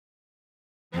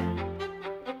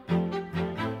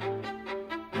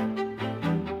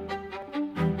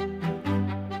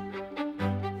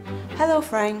Hello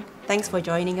Frank, thanks for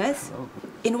joining us. Hello.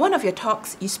 In one of your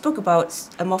talks, you spoke about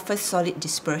amorphous solid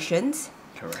dispersions.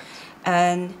 Correct.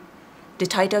 And the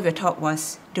title of your talk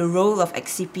was The Role of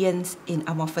Excipients in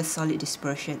Amorphous Solid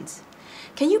Dispersions.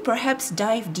 Can you perhaps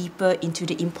dive deeper into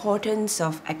the importance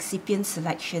of excipient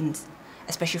selections,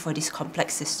 especially for these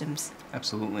complex systems?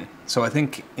 Absolutely. So I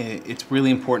think it's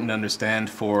really important to understand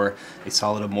for a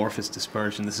solid amorphous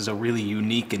dispersion, this is a really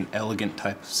unique and elegant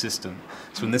type of system.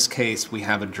 So in this case, we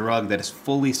have a drug that is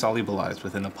fully solubilized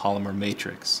within a polymer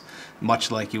matrix,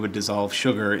 much like you would dissolve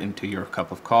sugar into your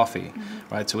cup of coffee,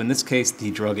 right? So in this case,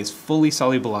 the drug is fully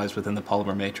solubilized within the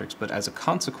polymer matrix, but as a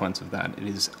consequence of that, it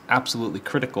is absolutely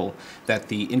critical that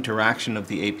the interaction of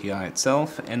the API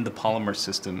itself and the polymer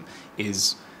system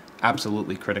is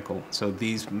absolutely critical. So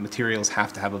these materials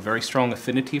have to have a very strong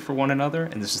affinity for one another,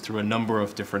 and this is through a number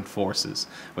of different forces.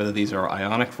 Whether these are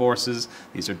ionic forces,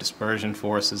 these are dispersion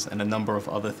forces, and a number of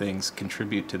other things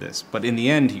contribute to this. But in the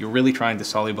end, you're really trying to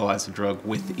solubilize the drug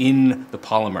within the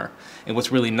polymer. And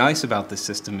what's really nice about this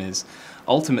system is,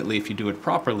 ultimately, if you do it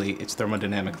properly, it's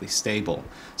thermodynamically stable.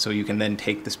 So you can then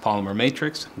take this polymer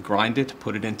matrix, grind it,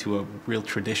 put it into a real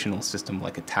traditional system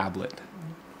like a tablet.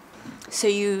 So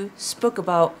you spoke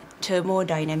about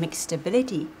thermodynamic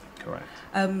stability. Correct.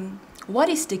 What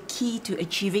is the key to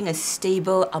achieving a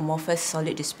stable amorphous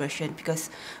solid dispersion?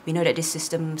 Because we know that these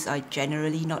systems are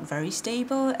generally not very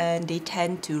stable and they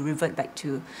tend to revert back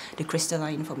to the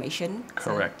crystalline formation.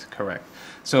 Correct, correct.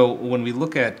 So when we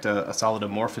look at a solid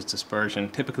amorphous dispersion,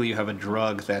 typically you have a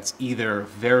drug that's either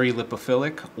very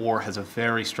lipophilic or has a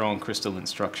very strong crystalline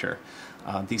structure.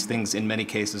 These things in many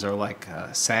cases are like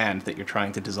sand that you're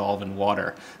trying to dissolve in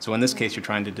water. So in this case you're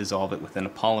trying to dissolve it within a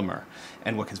polymer.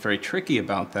 And what is very tricky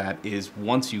about that is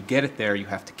once you get it there, you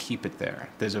have to keep it there.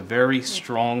 There's a very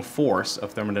strong force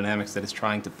of thermodynamics that is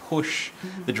trying to push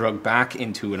the drug back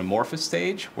into an amorphous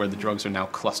stage where the drugs are now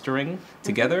clustering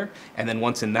together. And then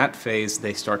once in that phase,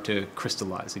 they start to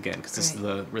crystallize again, because this is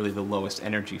really the lowest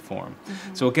energy form.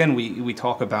 So again, we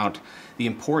talk about the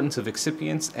importance of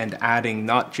excipients and adding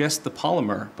not just the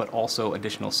polymer, but also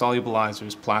additional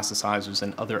solubilizers, plasticizers,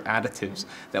 and other additives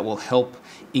that will help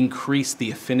increase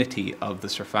the affinity of the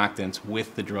surfactants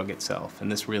with the drug itself.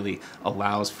 And this really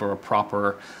allows for a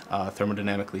proper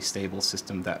thermodynamically stable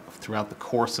system that throughout the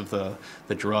course of the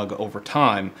drug over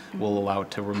time will allow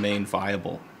it to remain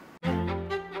viable.